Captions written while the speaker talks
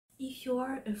If you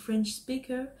are a French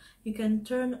speaker, you can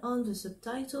turn on the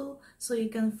subtitle so you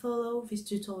can follow this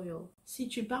tutorial. Si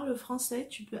tu parles français,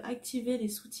 tu peux activer les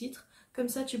sous-titres, comme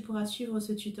ça tu pourras suivre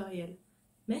ce tutoriel.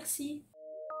 Merci!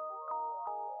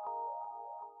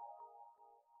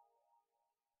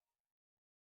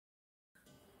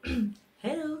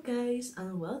 Hello guys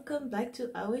and welcome back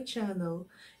to our channel.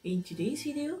 In today's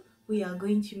video, we are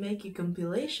going to make a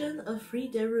compilation of 3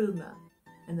 Daruma,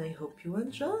 and I hope you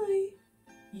enjoy!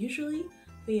 Usually,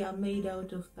 they are made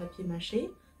out of papier-mâché,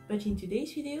 but in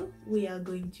today's video, we are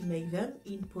going to make them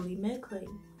in polymer clay.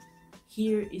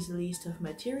 Here is a list of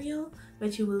material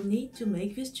that you will need to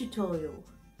make this tutorial.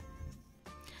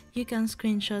 You can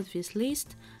screenshot this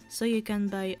list so you can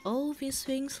buy all these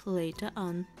things later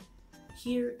on.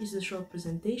 Here is a short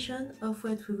presentation of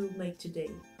what we will make today.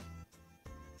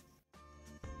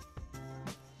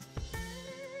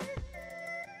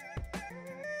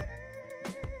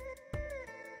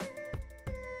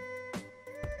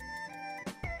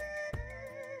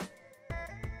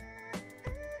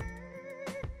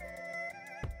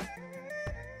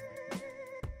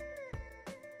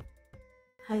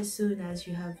 As soon as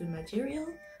you have the material,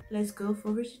 let's go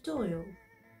for the tutorial.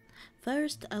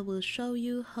 First, I will show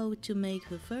you how to make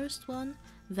the first one,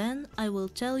 then I will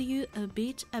tell you a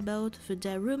bit about the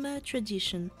Daruma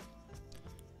tradition.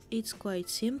 It's quite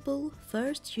simple.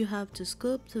 First, you have to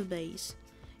sculpt the base.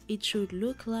 It should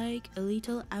look like a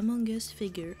little Among Us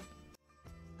figure.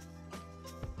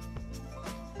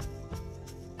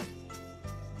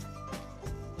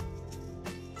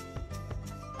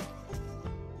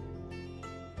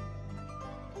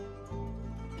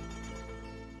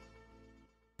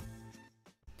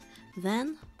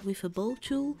 Then, with a ball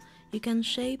tool, you can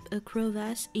shape a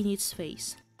crevasse in its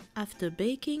face. After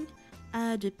baking,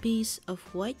 add a piece of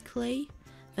white clay,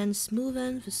 then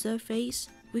smoothen the surface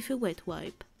with a wet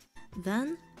wipe.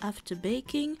 Then, after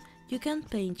baking, you can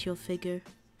paint your figure.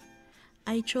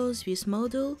 I chose this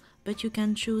model, but you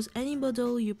can choose any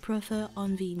model you prefer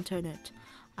on the internet.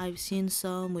 I've seen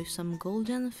some with some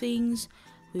golden things,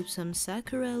 with some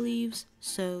sakura leaves,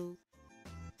 so...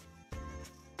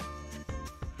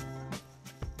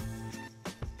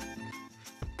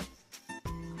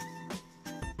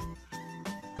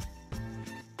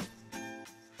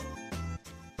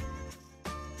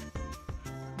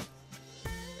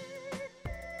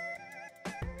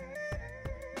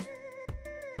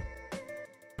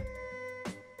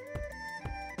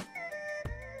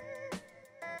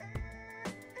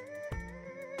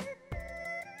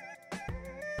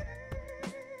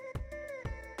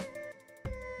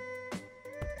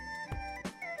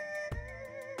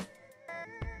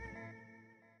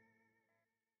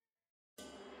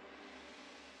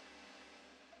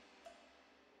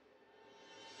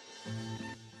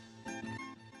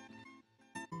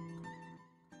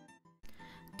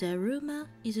 Daruma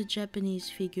is a Japanese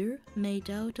figure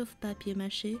made out of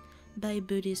papier-mâché by a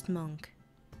Buddhist monk.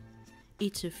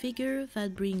 It's a figure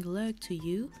that brings luck to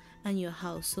you and your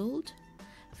household.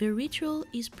 The ritual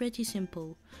is pretty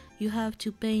simple. You have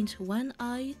to paint one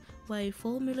eye while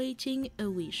formulating a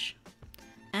wish.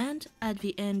 And at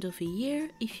the end of a year,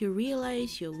 if you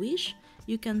realize your wish,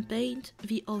 you can paint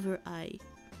the other eye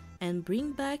and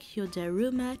bring back your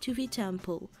Daruma to the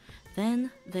temple. Then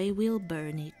they will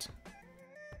burn it.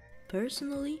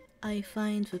 Personally, I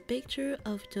find the picture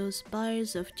of those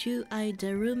piles of two-eyed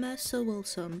Daruma so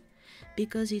awesome,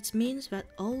 because it means that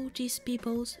all these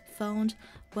peoples found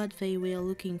what they were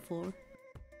looking for.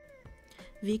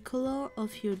 The color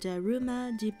of your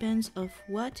Daruma depends on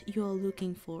what you are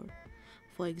looking for.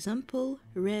 For example,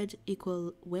 red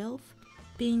equals wealth,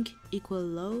 pink equals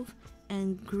love,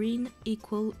 and green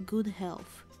equals good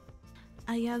health.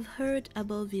 I have heard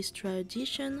about this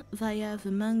tradition via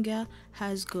the manga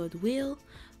Has God Will,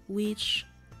 which,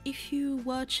 if you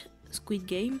watch Squid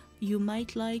Game, you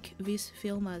might like this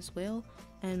film as well,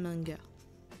 and manga.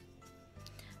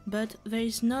 But there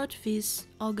is not this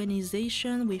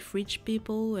organization with rich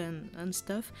people and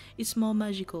stuff, it's more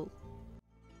magical.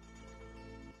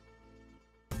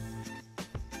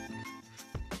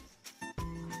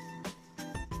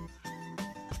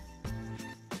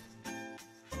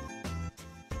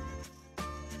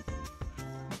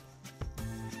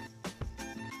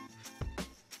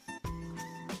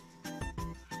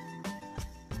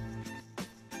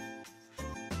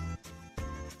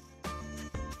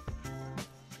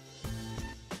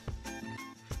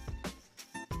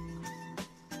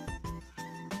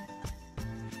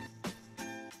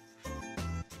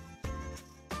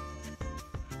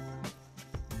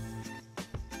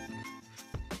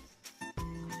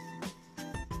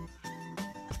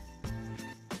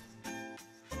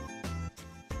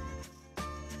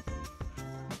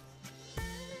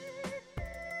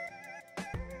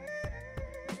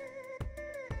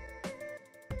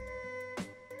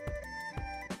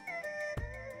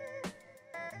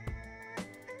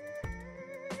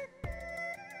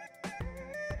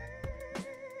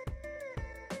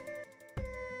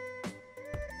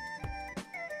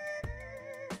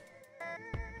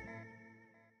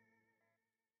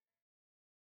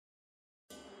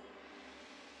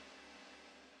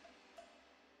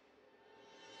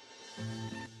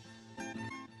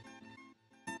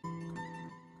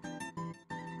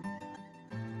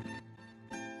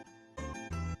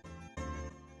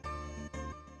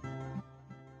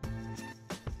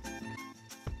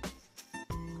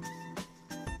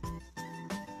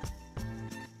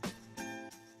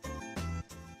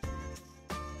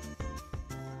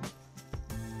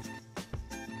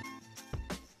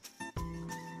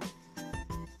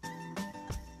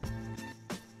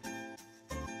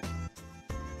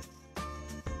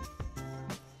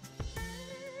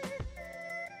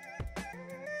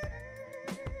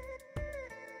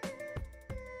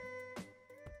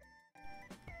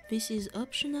 This is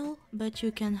optional, but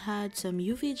you can add some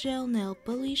UV gel nail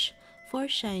polish for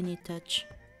shiny touch.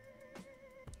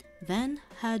 Then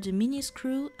add a mini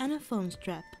screw and a foam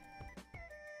strap.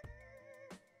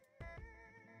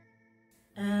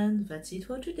 And that's it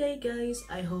for today, guys.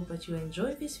 I hope that you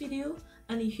enjoyed this video,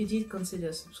 and if you did,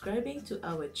 consider subscribing to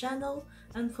our channel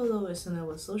and follow us on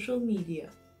our social media.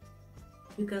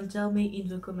 You can tell me in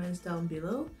the comments down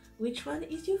below which one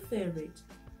is your favorite.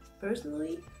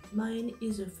 Personally, mine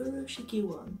is a furoshiki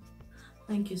one.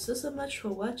 Thank you so much for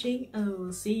watching, and we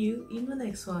will see you in the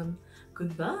next one.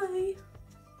 Goodbye!